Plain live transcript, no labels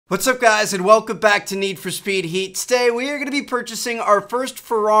What's up, guys, and welcome back to Need for Speed Heat. Today we are going to be purchasing our first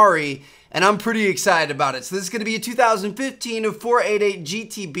Ferrari, and I'm pretty excited about it. So this is going to be a 2015 488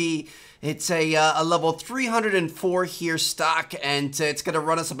 GTB. It's a level 304 here stock, and it's going to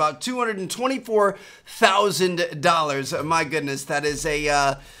run us about $224,000. My goodness, that is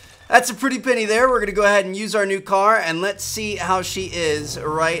that's a pretty penny there. We're going to go ahead and use our new car, and let's see how she is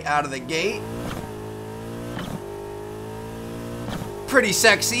right out of the gate. Pretty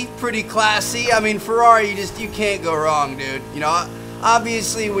sexy, pretty classy. I mean, Ferrari, you can't go wrong, dude. You know,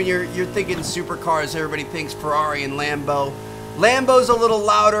 obviously when you're thinking supercars, everybody thinks Ferrari and Lambo. Lambo's a little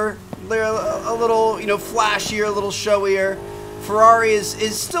louder, they're a little, you know, flashier, a little showier. Ferrari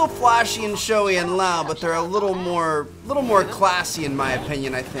is still flashy and showy and loud, but they're a little more classy in my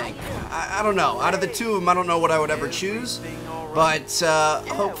opinion, I think. I don't know. Out of the two of them, I don't know what I would ever choose. But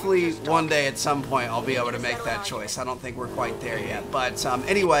hopefully one day at some point I'll be able to make that choice. I don't think we're quite there yet. But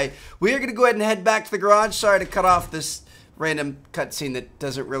anyway, we are going to go ahead and head back to the garage. Sorry to cut off this random cutscene that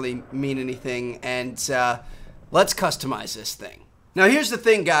doesn't really mean anything. And let's customize this thing. Now here's the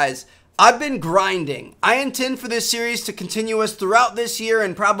thing, guys. I've been grinding. I intend for this series to continue us throughout this year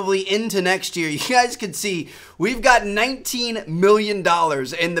and probably into next year. You guys can see we've got $19 million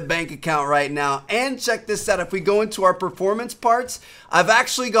in the bank account right now. And check this out. If we go into our performance parts, I've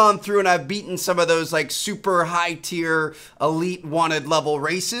actually gone through and I've beaten some of those like super high tier elite wanted level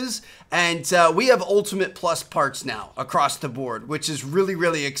races. And we have Ultimate Plus parts now across the board, which is really,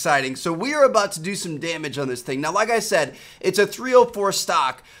 really exciting. So we are about to do some damage on this thing. Now, like I said, it's a 304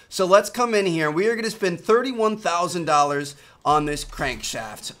 stock. So let's come in here. We are going to spend $31,000 on this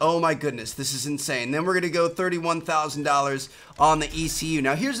crankshaft. Oh my goodness, this is insane. Then we're going to go $31,000 on the ECU.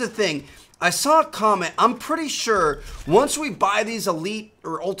 Now, here's the thing. I saw a comment. I'm pretty sure once we buy these Elite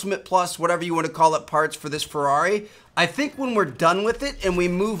or Ultimate Plus, whatever you want to call it, parts for this Ferrari, I think when we're done with it and we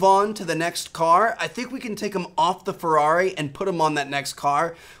move on to the next car, I think we can take them off the Ferrari and put them on that next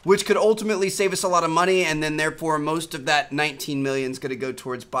car, which could ultimately save us a lot of money, and then therefore most of that 19 million is going to go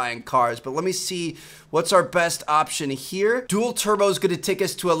towards buying cars. But let me see what's our best option here. Dual turbo is going to take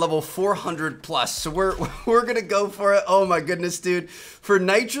us to a level 400 plus, so we're going to go for it. Oh my goodness, dude. For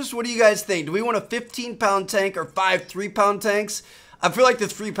nitrous, what do you guys think? Do we want a 15-pound tank or 5 3-pound tanks? I feel like the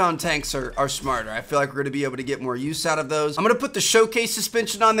 3-pound tanks are smarter. I feel like we're going to be able to get more use out of those. I'm going to put the showcase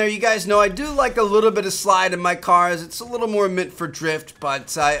suspension on there. You guys know I do like a little bit of slide in my cars. It's a little more meant for drift,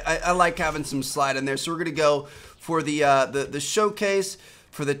 but I like having some slide in there. So we're going to go for the showcase.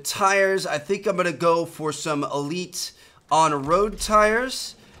 For the tires, I think I'm going to go for some Elite on-road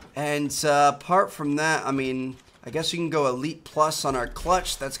tires. And apart from that, I mean, I guess you can go Elite Plus on our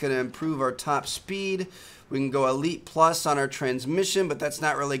clutch. That's going to improve our top speed. We can go Elite Plus on our transmission, but that's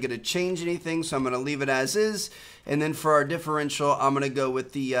not really going to change anything, so I'm going to leave it as is. And then for our differential, I'm going to go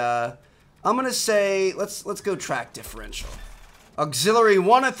with the, I'm going to say, let's go track differential. Auxiliary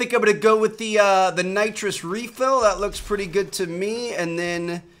 1, I think I'm going to go with the nitrous refill. That looks pretty good to me. And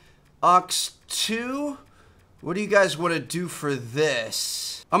then Aux 2, what do you guys want to do for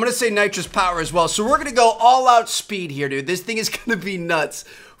this? I'm going to say nitrous power as well. So we're going to go all out speed here, dude. This thing is going to be nuts.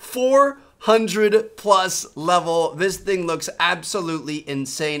 400 plus level. This thing looks absolutely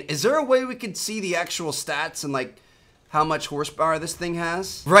insane. Is there a way we could see the actual stats and like how much horsepower this thing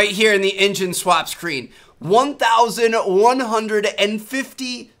has? Right here in the engine swap screen.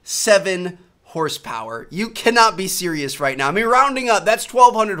 1,157 horsepower. You cannot be serious right now. I mean, rounding up, that's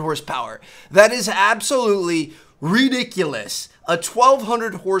 1,200 horsepower. That is absolutely ridiculous. A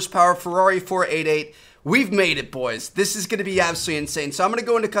 1,200 horsepower Ferrari 488. We've made it, boys. This is going to be absolutely insane. So I'm going to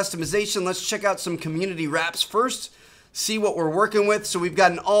go into customization. Let's check out some community wraps first. See what we're working with. So we've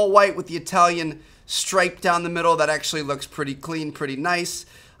got an all white with the Italian stripe down the middle. That actually looks pretty clean, pretty nice.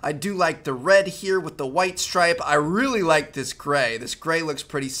 I do like the red here with the white stripe. I really like this gray. This gray looks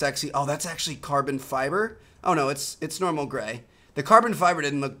pretty sexy. Oh, that's actually carbon fiber. Oh no, it's normal gray. The carbon fiber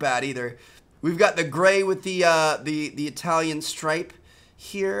didn't look bad either. We've got the gray with the Italian stripe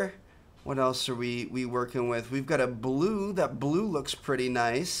here. What else are we working with? We've got a blue. That blue looks pretty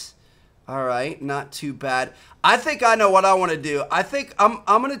nice. All right, not too bad. I think I know what I want to do. I think I'm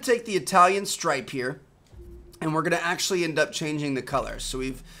going to take the Italian stripe here, and we're going to actually end up changing the color. So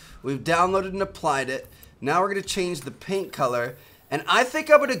we've downloaded and applied it. Now we're going to change the paint color, and I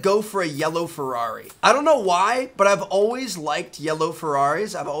think I'm going to go for a yellow Ferrari. I don't know why, but I've always liked yellow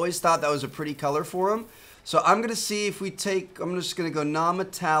Ferraris. I've always thought that was a pretty color for them. So I'm going to see if we take, I'm just going to go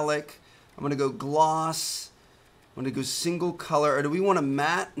non-metallic. I'm going to go gloss. I'm going to go single color. Or do we want a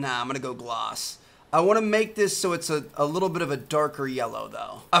matte? Nah, I'm going to go gloss. I want to make this so it's a little bit of a darker yellow,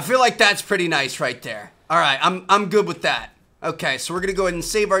 though. I feel like that's pretty nice right there. All right, I'm good with that. Okay, so we're gonna go ahead and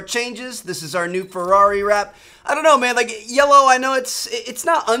save our changes. This is our new Ferrari wrap. I don't know, man, like yellow, I know it's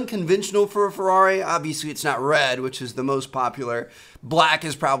not unconventional for a Ferrari. Obviously, it's not red, which is the most popular. Black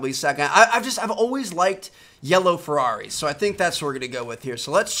is probably second. I've always liked yellow Ferraris, so I think that's what we're gonna go with here.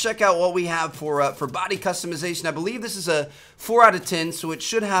 So let's check out what we have for body customization. I believe this is a 4 out of 10, so it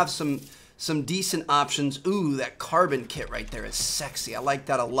should have some decent options. Ooh, that carbon kit right there is sexy. I like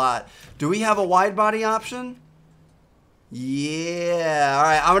that a lot. Do we have a wide body option? Yeah, all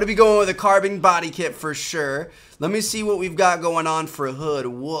right, I'm gonna be going with a carbon body kit for sure. Let me see what we've got going on for a hood.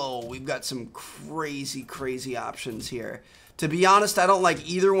 Whoa, we've got some crazy options here. To be honest, I don't like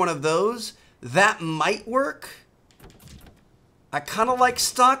either one of those. That might work. I kind of like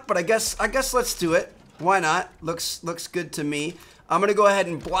stock, but I guess let's do it. Why not? Looks good to me. I'm gonna go ahead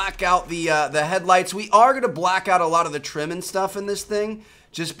and black out the headlights. We are gonna black out a lot of the trim and stuff in this thing,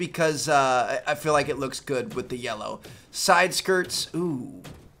 just because I feel like it looks good with the yellow. Side skirts, ooh.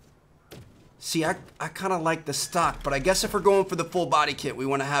 See, I kind of like the stock, but I guess if we're going for the full body kit, we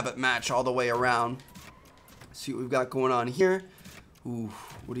want to have it match all the way around. Let's see what we've got going on here. Ooh,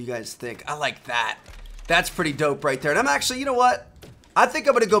 what do you guys think? I like that. That's pretty dope right there. And I'm actually, you know what? I think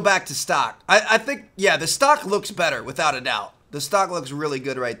I'm going to go back to stock. I think, yeah, the stock looks better, without a doubt. The stock looks really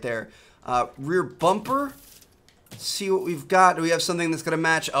good right there. Rear bumper. See what we've got. Do we have something that's going to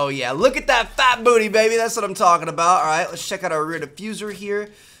match? Oh, yeah. Look at that fat booty, baby. That's what I'm talking about. All right, let's check out our rear diffuser here.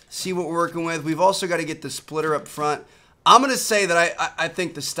 See what we're working with. We've also got to get the splitter up front. I'm going to say that I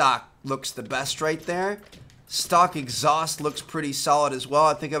think the stock looks the best right there. Stock exhaust looks pretty solid as well.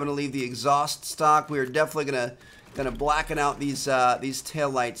 I think I'm going to leave the exhaust stock. We are definitely going to blacken out these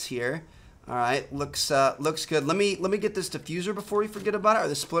taillights here. All right, looks good. Let me get this diffuser before we forget about it, or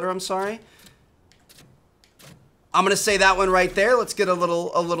the splitter, I'm sorry. I'm gonna say that one right there. Let's get a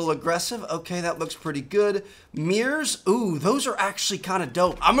little aggressive. Okay, that looks pretty good. Mirrors, ooh, those are actually kind of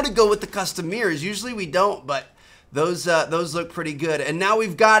dope. I'm gonna go with the custom mirrors. Usually we don't, but those look pretty good. And now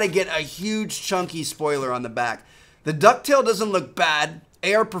we've got to get a huge chunky spoiler on the back. The ducktail doesn't look bad.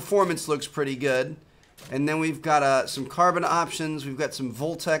 Air performance looks pretty good. And then we've got some carbon options. We've got some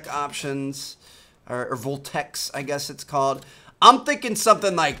Voltec options, or Voltex, I guess it's called. I'm thinking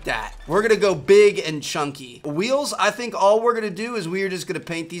something like that. We're going to go big and chunky. Wheels, I think all we're going to do is we're just going to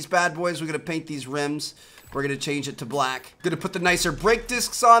paint these bad boys. We're going to paint these rims. We're going to change it to black. Going to put the nicer brake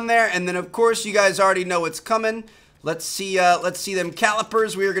discs on there. And then, of course, you guys already know what's coming. Let's see them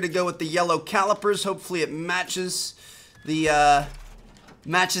calipers. We are going to go with the yellow calipers. Hopefully it matches the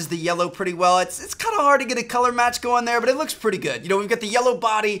yellow pretty well. It's kind of hard to get a color match going there, but it looks pretty good. You know, we've got the yellow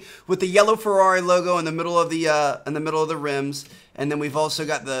body with the yellow Ferrari logo in the middle of the rims, and then we've also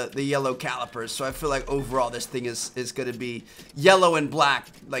got the yellow calipers. So I feel like overall this thing is going to be yellow and black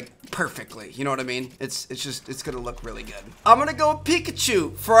like perfectly. You know what I mean? It's going to look really good. I'm going to go with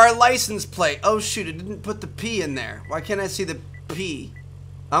Pikachu for our license plate. Oh shoot, it didn't put the P in there. Why can't I see the P?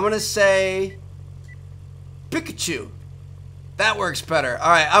 I'm going to say Pikachu. That works better. All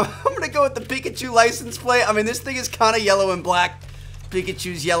right, I'm going to go with the Pikachu license plate. I mean, this thing is kind of yellow and black.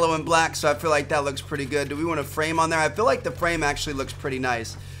 Pikachu's yellow and black, so I feel like that looks pretty good. Do we want a frame on there? I feel like the frame actually looks pretty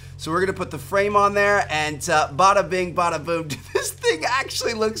nice. So we're going to put the frame on there, and bada bing, bada boom. This thing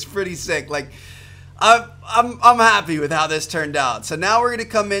actually looks pretty sick. Like, I'm happy with how this turned out. So now we're going to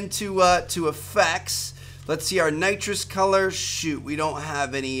come into to effects. Let's see our nitrous color. Shoot, we don't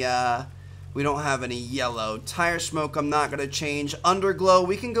have any... We don't have any yellow. Tire smoke, I'm not going to change. Underglow,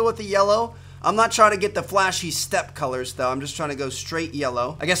 we can go with the yellow. I'm not trying to get the flashy step colors, though. I'm just trying to go straight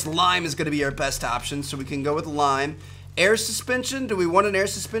yellow. I guess lime is going to be our best option, so we can go with lime. Air suspension, do we want an air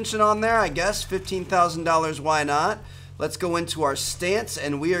suspension on there? I guess $15,000, why not? Let's go into our stance,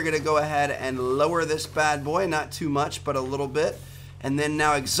 and we are going to go ahead and lower this bad boy. Not too much, but a little bit. And then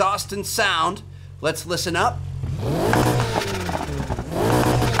now exhaust and sound. Let's listen up.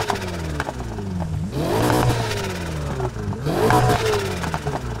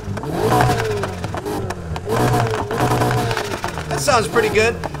 Sounds pretty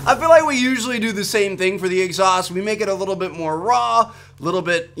good. I feel like we usually do the same thing for the exhaust. We make it a little bit more raw, a little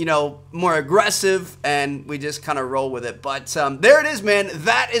bit, you know, more aggressive, and we just kind of roll with it. But there it is, man.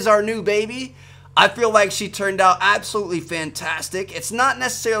 That is our new baby. I feel like she turned out absolutely fantastic. It's not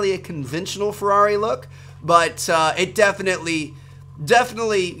necessarily a conventional Ferrari look, but it definitely,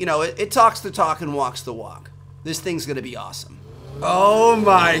 you know, it talks the talk and walks the walk. This thing's gonna be awesome. Oh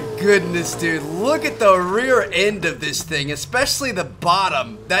my goodness, dude. Look at the rear end of this thing, especially the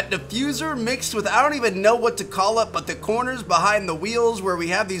bottom. That diffuser mixed with, I don't even know what to call it, but the corners behind the wheels where we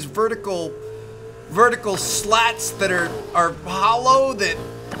have these vertical slats that are hollow, that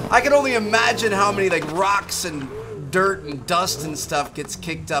I can only imagine how many like rocks and dirt and dust and stuff gets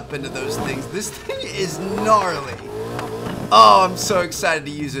kicked up into those things. This thing is gnarly. Oh, I'm so excited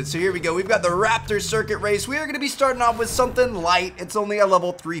to use it. So here we go. We've got the Raptor Circuit Race. We are going to be starting off with something light. It's only a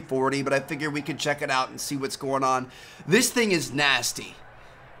level 340, but I figured we could check it out and see what's going on. This thing is nasty.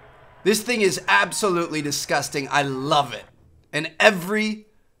 This thing is absolutely disgusting. I love it. And every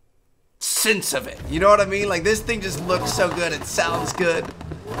sense of it. You know what I mean? Like, this thing just looks so good. It sounds good.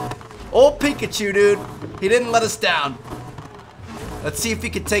 Old Pikachu, dude. He didn't let us down. Let's see if we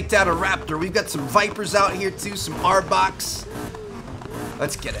can take down a Raptor. We've got some Vipers out here, too. Some Arboks.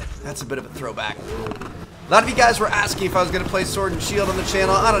 Let's get it. That's a bit of a throwback. A lot of you guys were asking if I was going to play Sword and Shield on the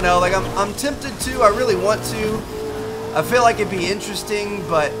channel. I don't know. Like, I'm tempted to. I really want to. I feel like it'd be interesting,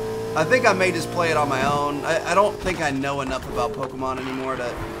 but I think I may just play it on my own. I don't think I know enough about Pokemon anymore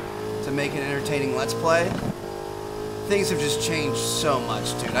to make an entertaining Let's Play. Things have just changed so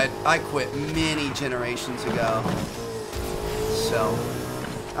much, dude. I quit many generations ago. So,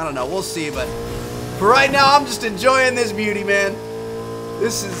 I don't know. We'll see, but for right now, I'm just enjoying this beauty, man.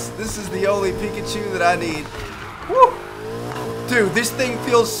 This is the only Pikachu that I need. Woo! Dude, this thing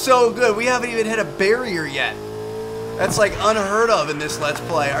feels so good. We haven't even hit a barrier yet. That's like unheard of in this Let's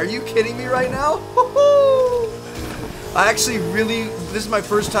Play. Are you kidding me right now? I actually really, this is my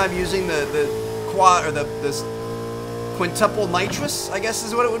first time using the quad, or this quintuple nitrous, I guess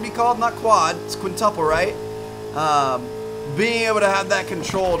is what it would be called. Not quad, it's quintuple, right? Being able to have that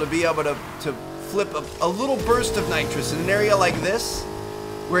control to be able to flip a little burst of nitrous in an area like this,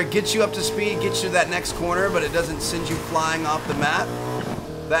 where it gets you up to speed, gets you to that next corner, but it doesn't send you flying off the map.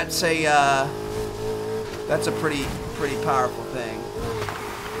 That's a pretty powerful thing.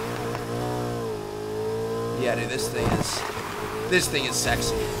 Yeah, dude, this thing is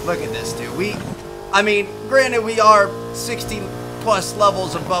sexy. Look at this, dude. I mean, granted, we are 60 plus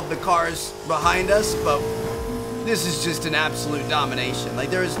levels above the cars behind us, but this is just an absolute domination. Like,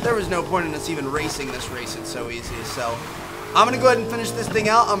 there was no point in us even racing this race. It's so easy. So I'm gonna go ahead and finish this thing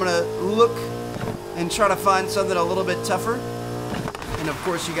out. I'm gonna look and try to find something a little bit tougher. And of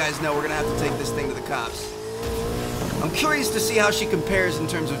course, you guys know we're gonna have to take this thing to the cops. I'm curious to see how she compares in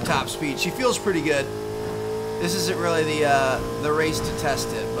terms of top speed. She feels pretty good. This isn't really the race to test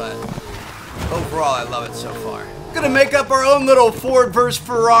it, but overall, I love it so far. Gonna make up our own little Ford versus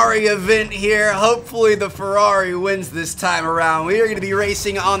Ferrari event here. Hopefully the Ferrari wins this time around. We are gonna be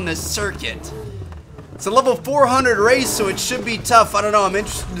racing on the circuit. It's a level 400 race, so it should be tough. I don't know, I'm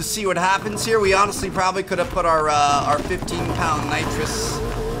interested to see what happens here. We honestly probably could have put our 15-pound nitrous,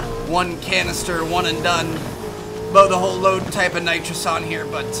 one canister, one and done, blow the whole load type of nitrous on here,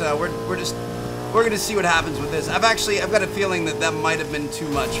 but we're gonna see what happens with this. I've got a feeling that might have been too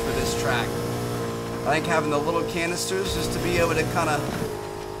much for this track. I think having the little canisters just to be able to kind of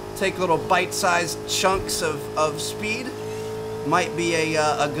take little bite-sized chunks of speed might be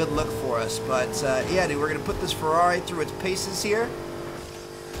a good look for us. But yeah, dude, we're gonna put this Ferrari through its paces here.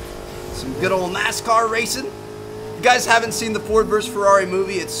 Some good old NASCAR racing. If you guys haven't seen the Ford vs Ferrari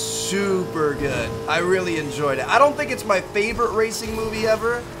movie, it's super good. I really enjoyed it. I don't think it's my favorite racing movie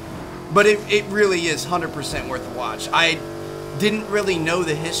ever, but it really is 100% worth a watch. I didn't really know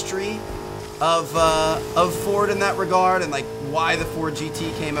the history of Ford in that regard, and like why the Ford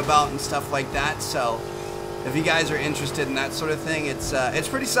GT came about and stuff like that. So if you guys are interested in that sort of thing, it's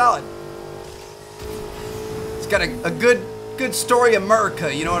pretty solid. It's got a good story,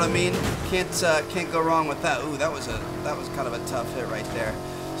 America. You know what I mean? Can't go wrong with that. Ooh, that was kind of a tough hit right there.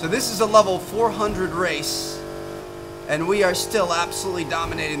 So this is a level 400 race, and we are still absolutely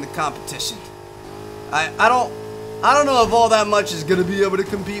dominating the competition. I don't know if all that much is going to be able to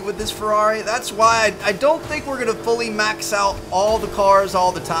compete with this Ferrari. That's why I don't think we're going to fully max out all the cars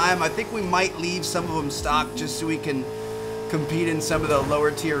all the time. I think we might leave some of them stock just so we can compete in some of the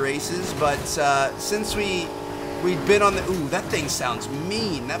lower tier races. But since we'd been on the... Ooh, that thing sounds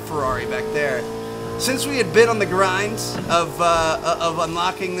mean, that Ferrari back there. Since we had been on the grind of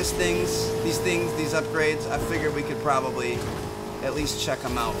unlocking these upgrades, I figured we could probably at least check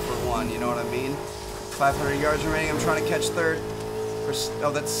them out for one, you know what I mean? 500 yards remaining. I'm trying to catch third.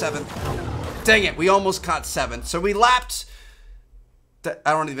 Oh, that's seventh. Dang it, we almost caught seventh. So we lapped...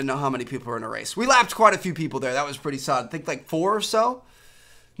 I don't even know how many people were in a race. We lapped quite a few people there. That was pretty solid. I think like 4 or so.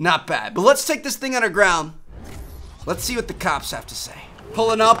 Not bad. But let's take this thing underground. Let's see what the cops have to say.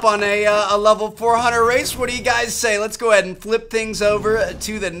 Pulling up on a level 400 race. What do you guys say? Let's go ahead and flip things over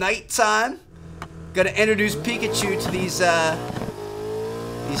to the nighttime. Gonna introduce Pikachu to these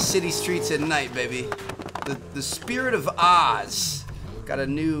city streets at night, baby. The Spirit of Oz. Got a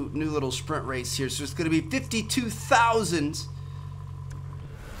new little sprint race here. So it's gonna be 52,000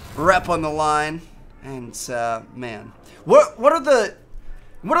 rep on the line. And man, what are the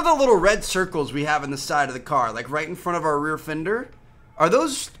little red circles we have in the side of the car, like right in front of our rear fender? Are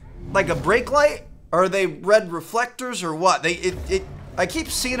those like a brake light? Or are they red reflectors or what? I keep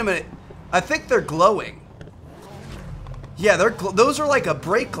seeing them, and I think they're glowing. Yeah, those are like a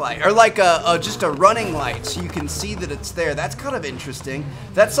brake light, or like just a running light, so you can see that it's there. That's kind of interesting.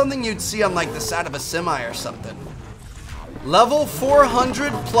 That's something you'd see on like the side of a semi or something. Level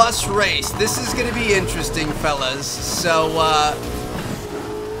 400 plus race. This is gonna be interesting, fellas. So,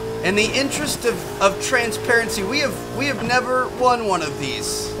 in the interest of transparency, we have never won one of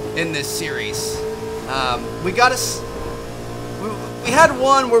these in this series. We had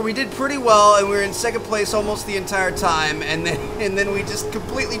one where we did pretty well, and we were in second place almost the entire time, and then we just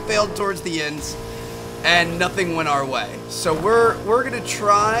completely failed towards the ends, and nothing went our way. So we're gonna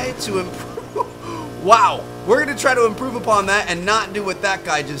try to improve. Wow, we're gonna try to improve upon that and not do what that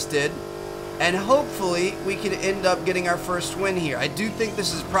guy just did, and hopefully we can end up getting our first win here. I do think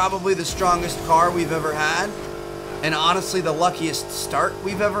this is probably the strongest car we've ever had, and honestly the luckiest start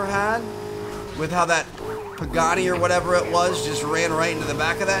we've ever had, with how that Pagani or whatever it was just ran right into the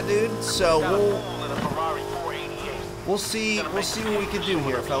back of that dude. So we'll see what we can do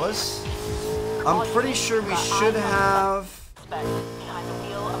here, fellas. I'm pretty sure we should have.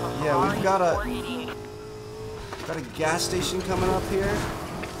 Yeah, we've got a gas station coming up here.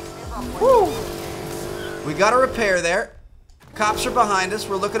 Woo! We got a repair there. Cops are behind us.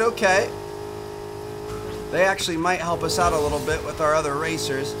 We're looking okay. They actually might help us out a little bit with our other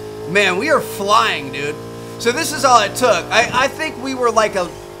racers. Man, we are flying, dude. So this is all it took. I think we were like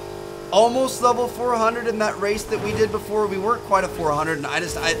almost level 400 in that race that we did before. We weren't quite a 400, and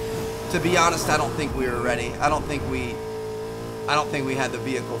to be honest, I don't think we were ready. I don't think we had the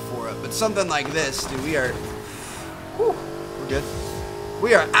vehicle for it. But something like this, dude, we're good.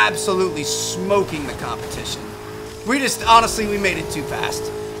 We are absolutely smoking the competition. Honestly, we made it too fast.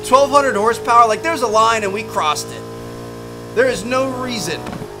 1,200 horsepower, like there's a line and we crossed it. There is no reason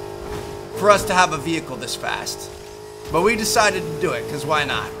for us to have a vehicle this fast. But we decided to do it, because why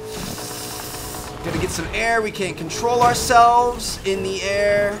not? Gonna get some air. We can't control ourselves in the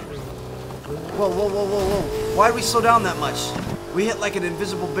air. Whoa, whoa, whoa, whoa, whoa. Why did we slow down that much? We hit like an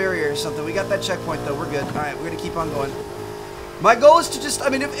invisible barrier or something. We got that checkpoint though, we're good. All right, we're gonna keep on going. My goal is to just, I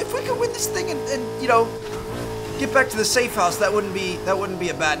mean, if we could win this thing and you know, get back to the safe house, that wouldn't be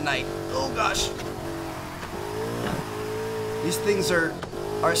a bad night. Oh gosh. These things are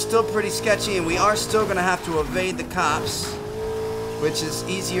still pretty sketchy, and we are still gonna have to evade the cops, which is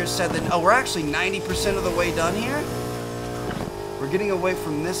easier said than, oh, we're actually 90% of the way done here. We're getting away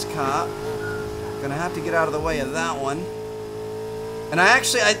from this cop. Gonna have to get out of the way of that one. And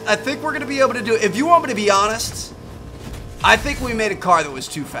I think we're gonna be able to do it. If you want me to be honest, I think we made a car that was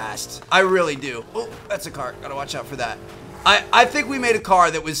too fast. I really do. Oh, that's a car. Gotta watch out for that. I think we made a car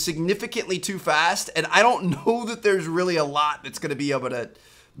that was significantly too fast, and I don't know that there's really a lot that's gonna be able to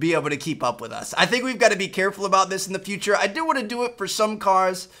keep up with us. I think we've got to be careful about this in the future. I do want to do it for some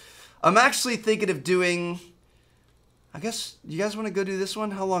cars. I'm actually thinking of doing, I guess, you guys want to go do this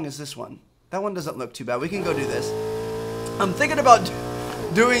one? How long is this one? That one doesn't look too bad. We can go do this. I'm thinking about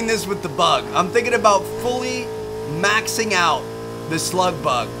doing this with the bug. I'm thinking about fully maxing out the slug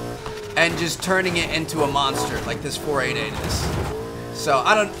bug and just turning it into a monster like this 488 is. So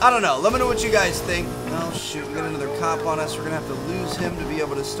I don't know. Let me know what you guys think. Oh shoot, we got another cop on us. We're gonna have to lose him to be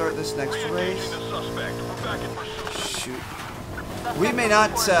able to start this next race. Shoot. We may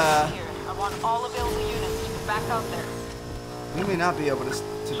not. I want all available units to get back out there. We may not be able to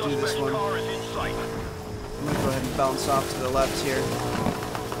do this one. I'm gonna go ahead and bounce off to the left here.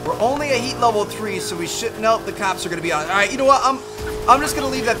 We're only at heat level 3, so we should. Nope, the cops are gonna be on. All right, you know what? I'm just gonna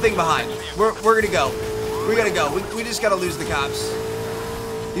leave that thing behind. We're gonna go. We're gonna go. We just gotta lose the cops.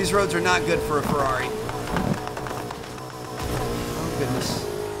 These roads are not good for a Ferrari. Oh goodness.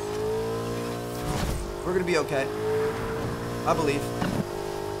 We're gonna be okay. I believe.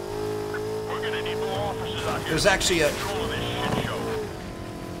 We're gonna need more officers out here. There's actually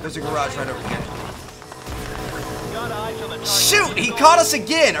there's a garage right over here. Shoot! He caught us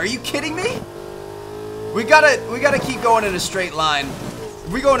again. Are you kidding me? We gotta keep going in a straight line.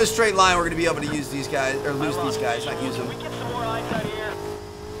 If we go in a straight line, we're gonna be able to use these guys, or lose these guys, not use them.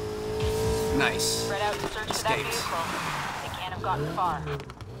 Nice. Spread out and search for that vehicle. They can't have gotten far.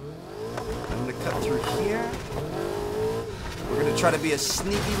 I'm gonna cut through here. We're gonna try to be a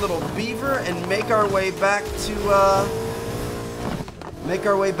sneaky little beaver and make our way back to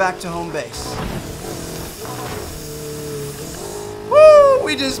home base. Woo!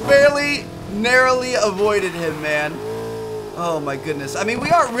 We just barely, narrowly avoided him, man. Oh my goodness. I mean, we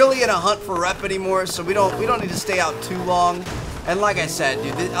aren't really in a hunt for rep anymore, so we don't need to stay out too long. And like I said,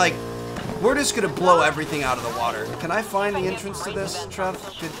 dude, like, we're just gonna blow everything out of the water. Can I find the entrance to this, Trev?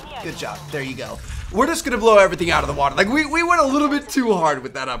 Good job. There you go. We're just gonna blow everything out of the water. Like, we went a little bit too hard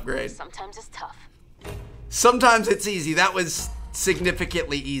with that upgrade. Sometimes it's tough. Sometimes it's easy. That was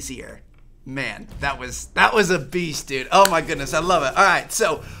significantly easier. Man, that was a beast, dude. Oh my goodness, I love it. All right,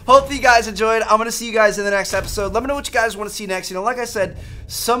 so hopefully you guys enjoyed. I'm gonna see you guys in the next episode. Let me know what you guys want to see next. You know, like I said,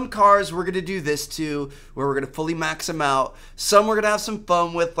 some cars we're gonna do this to, where we're gonna fully max them out. Some we're gonna have some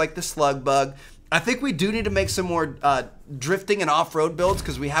fun with, like the slug bug. I think we do need to make some more drifting and off-road builds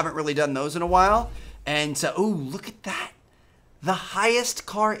because we haven't really done those in a while. And so, ooh, look at that. The highest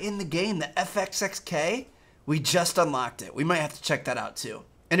car in the game, the FXXK, we just unlocked it. We might have to check that out too.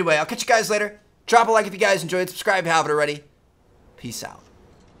 Anyway, I'll catch you guys later. Drop a like if you guys enjoyed. Subscribe if you haven't already. Peace out.